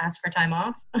having to ask for time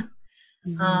off.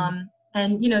 Mm-hmm.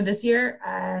 And this year,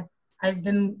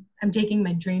 I'm taking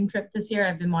my dream trip this year.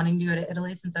 I've been wanting to go to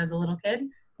Italy since I was a little kid.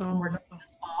 I'm working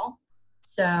this fall.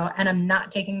 So, and I'm not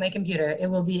taking my computer. It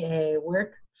will be a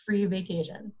work-free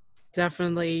vacation.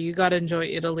 Definitely. You got to enjoy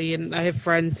Italy. And I have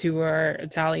friends who are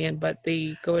Italian, but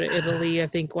they go to Italy, I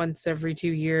think, once every 2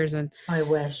 years. And I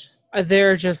wish.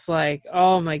 They're just like,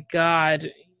 oh my God,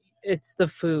 it's the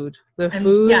food. The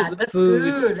food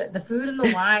and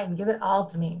the wine. Give it all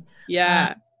to me.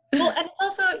 Yeah. Well, and it's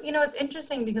also, it's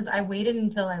interesting because I waited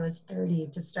until I was 30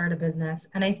 to start a business.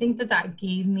 And I think that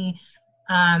gave me,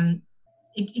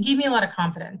 it gave me a lot of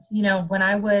confidence. When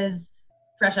I was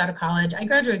fresh out of college, I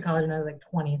graduated college when I was like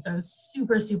 20. So I was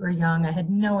super, super young. I had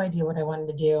no idea what I wanted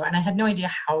to do. And I had no idea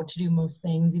how to do most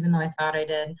things, even though I thought I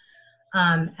did.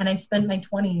 And I spent my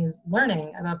 20s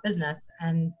learning about business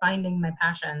and finding my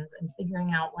passions and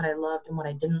figuring out what I loved and what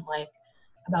I didn't like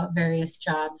about various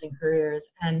jobs and careers.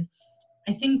 And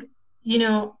I think, you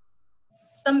know,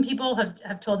 some people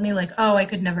have told me like, oh, I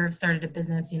could never have started a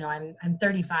business. You know, I'm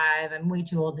 35. I'm way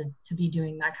too old to be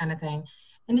doing that kind of thing.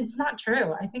 And it's not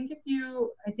true. I think if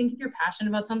you're passionate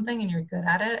about something and you're good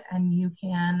at it and you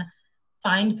can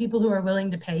find people who are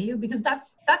willing to pay you, because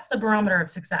that's the barometer of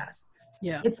success.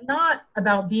 Yeah. It's not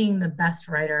about being the best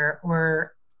writer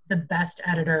or the best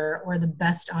editor or the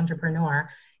best entrepreneur.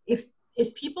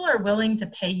 If people are willing to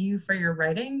pay you for your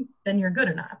writing, then you're good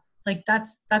enough. Like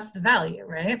that's the value,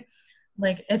 right?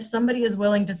 Like if somebody is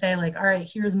willing to say like, all right,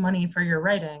 here's money for your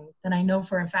writing, then I know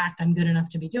for a fact I'm good enough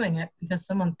to be doing it because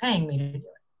someone's paying me to do it.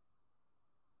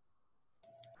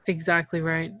 Exactly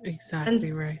right. And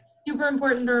Exactly right. super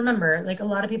important to remember, like a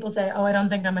lot of people say, oh, I don't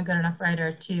think I'm a good enough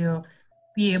writer to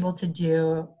be able to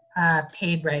do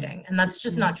paid writing. And that's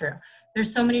just not true.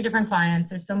 There's so many different clients.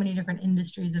 There's so many different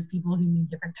industries of people who need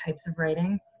different types of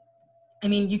writing. I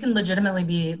mean, you can legitimately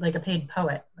be like a paid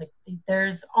poet. Like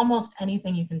there's almost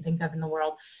anything you can think of in the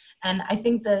world. And I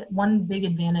think that one big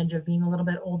advantage of being a little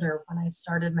bit older when I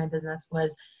started my business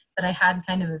was that I had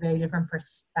kind of a very different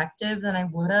perspective than I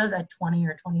would have at 20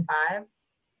 or 25.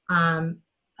 Um,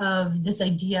 of this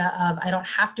idea of I don't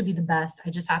have to be the best.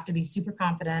 I just have to be super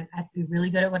confident. I have to be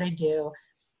really good at what I do.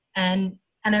 And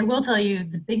I will tell you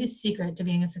the biggest secret to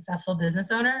being a successful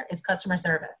business owner is customer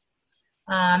service.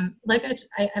 Like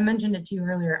I mentioned it to you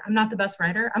earlier, I'm not the best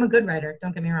writer. I'm a good writer.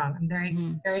 Don't get me wrong. I'm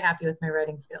very happy with my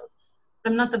writing skills,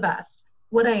 but I'm not the best.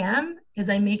 What I am is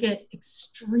I make it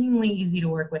extremely easy to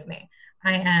work with me.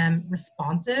 I am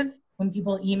responsive. When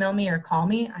people email me or call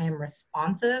me, I am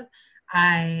responsive.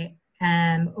 I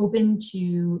am open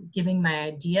to giving my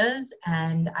ideas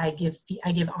and I give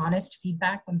honest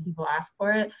feedback when people ask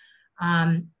for it.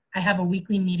 I have a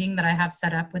weekly meeting that I have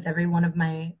set up with every one of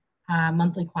my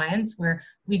monthly clients where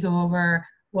we go over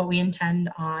what we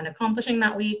intend on accomplishing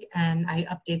that week and I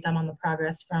update them on the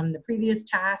progress from the previous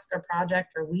task or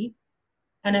project or week.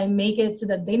 And I make it so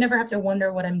that they never have to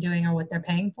wonder what I'm doing or what they're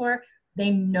paying for.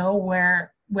 They know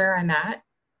where I'm at,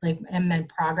 like am in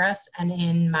progress and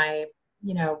in my,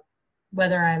 you know,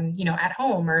 whether I'm, you know, at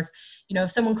home or if, you know,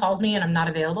 if someone calls me and I'm not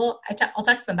available, I'll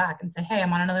text them back and say, hey,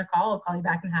 I'm on another call. I'll call you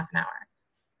back in half an hour.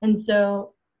 And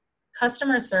so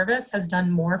customer service has done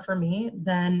more for me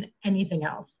than anything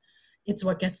else. It's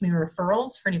what gets me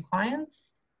referrals for new clients.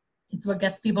 It's what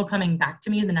gets people coming back to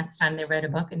me the next time they write a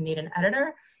book and need an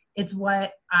editor. It's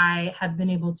what I have been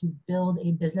able to build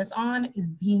a business on, is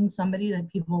being somebody that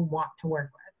people want to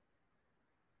work with.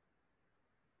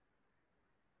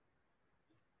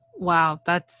 Wow,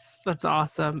 that's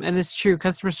awesome. And it's true,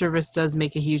 customer service does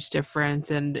make a huge difference.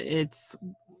 And it's,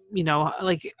 you know,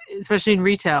 like especially in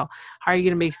retail, how are you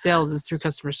going to make sales is through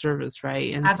customer service,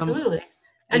 right? And Absolutely.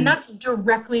 And that's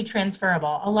directly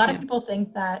transferable. A lot of people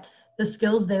think that the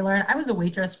skills they learn, I was a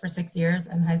waitress for 6 years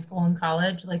in high school and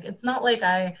college. Like, it's not like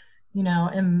I, you know,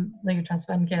 am like a trust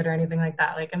fund kid or anything like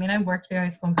that. Like, I mean, I worked through high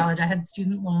school and college. I had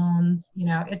student loans, you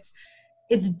know, it's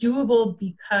doable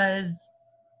because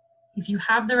if you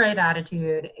have the right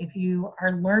attitude, if you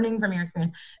are learning from your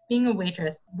experience, being a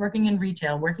waitress, working in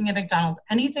retail, working at McDonald's,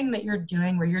 anything that you're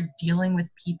doing where you're dealing with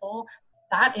people,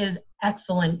 that is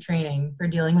excellent training for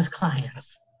dealing with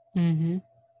clients.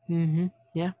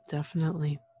 Yeah,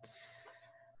 definitely.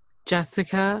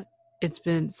 Jyssica, it's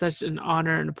been such an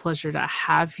honor and a pleasure to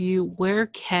have you. Where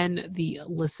can the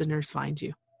listeners find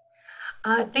you?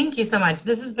 Thank you so much.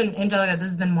 This has been, Angelica, this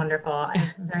has been wonderful.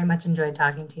 I very much enjoyed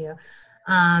talking to you.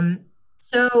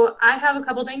 So I have a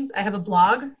couple things. I have a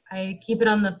blog. I keep it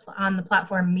on the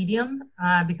platform Medium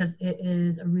because it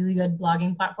is a really good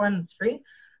blogging platform that's free.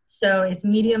 So it's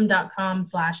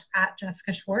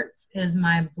medium.com/@JyssicaSchwartz is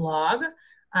my blog.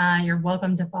 You're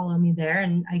welcome to follow me there.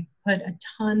 And I put a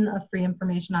ton of free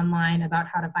information online about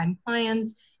how to find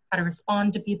clients, how to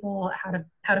respond to people, how to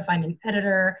find an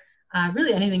editor,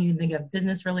 really anything you can think of,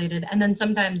 business related. And then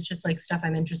sometimes just like stuff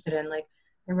I'm interested in. Like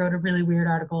I wrote a really weird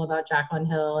article about Jaclyn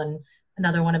Hill and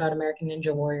another one about American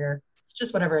Ninja Warrior. It's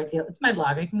just whatever I feel. It's my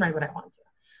blog. I can write what I want to.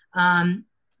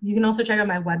 You can also check out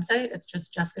my website. It's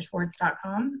just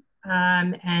jessicaschwartz.com.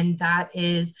 And that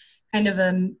is kind of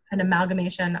an amalgam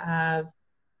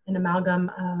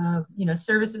of, you know,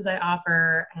 services I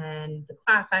offer and the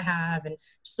class I have and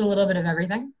just a little bit of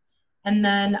everything. And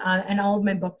then, and all of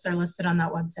my books are listed on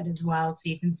that website as well. So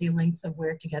you can see links of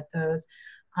where to get those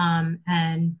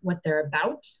and what they're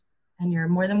about. And you're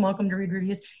more than welcome to read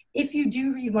reviews. If you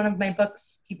do read one of my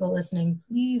books, people listening,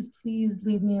 please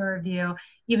leave me a review,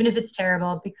 even if it's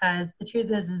terrible, because the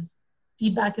truth is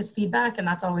feedback is feedback, and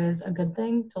that's always a good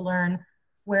thing to learn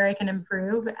where I can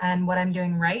improve and what I'm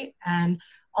doing right. And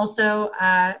also,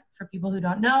 for people who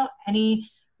don't know, any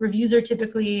reviews are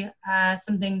typically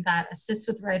something that assists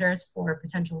with writers for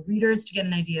potential readers to get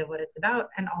an idea of what it's about,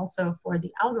 and also for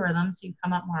the algorithm so you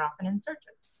come up more often in searches.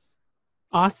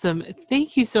 Awesome.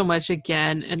 Thank you so much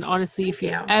again. And honestly, Thank if you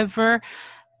you. ever,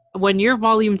 when your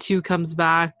volume 2 comes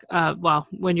back,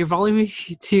 when your volume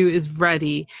 2 is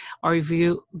ready, or if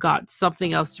you got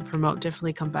something else to promote,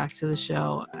 definitely come back to the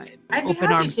show. I'd be Open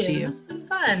happy arms to. you. It's been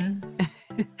fun.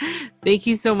 Thank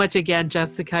you so much again,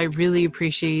 Jyssica. I really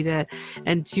appreciate it.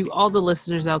 And to all the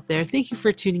listeners out there, thank you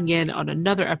for tuning in on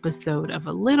another episode of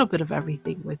A Little Bit of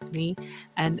Everything with me.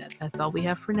 And that's all we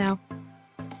have for now.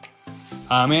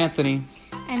 I'm Anthony.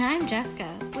 And I'm Jessica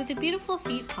with the Beautiful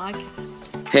Feet podcast.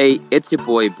 Hey, it's your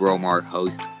boy Bromar,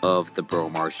 host of The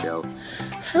Bromar Show.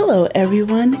 Hello,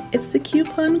 everyone. It's the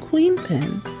Coupon Queen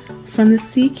Pin from the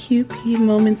CQP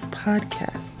Moments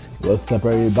podcast. What's up,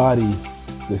 everybody?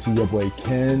 This is your boy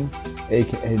Ken,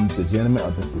 aka the Gentleman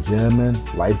of the Gentleman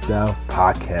Lifestyle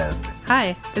Podcast.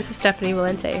 Hi, this is Stephanie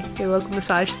Valente, your local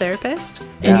massage therapist,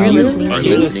 And you're you listening are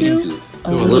to listening to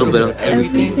a little bit of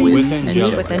everything with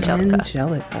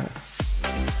Angelica.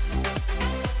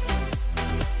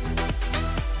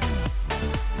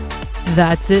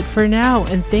 That's it for now,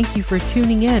 and thank you for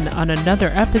tuning in on another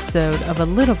episode of A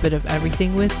Little Bit of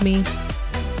Everything with me.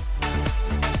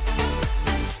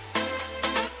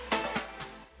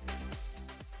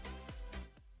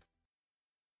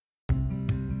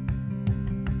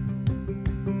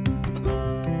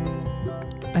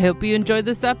 I hope you enjoyed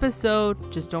this episode.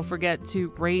 Just don't forget to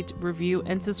rate, review,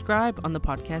 and subscribe on the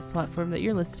podcast platform that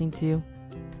you're listening to.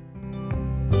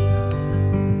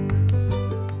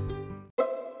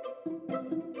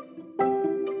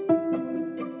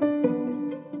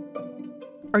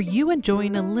 Are you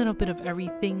enjoying a little bit of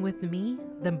everything with me?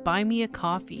 Then buy me a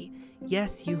coffee.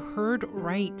 Yes, you heard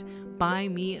right. Buy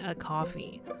me a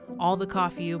coffee. All the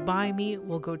coffee you buy me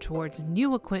will go towards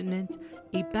new equipment,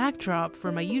 a backdrop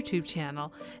for my YouTube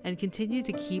channel, and continue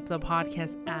to keep the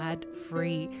podcast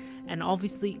ad-free, and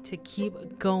obviously to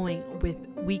keep going with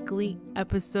weekly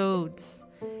episodes.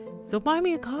 So buy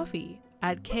me a coffee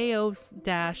at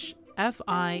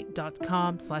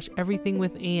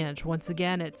ko-fi.com/everythingwithange. Once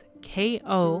again, it's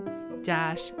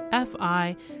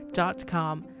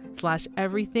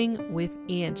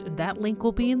ko-fi.com/everythingwithange. And that link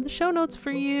will be in the show notes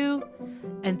for you.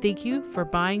 And thank you for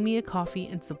buying me a coffee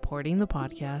and supporting the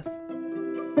podcast.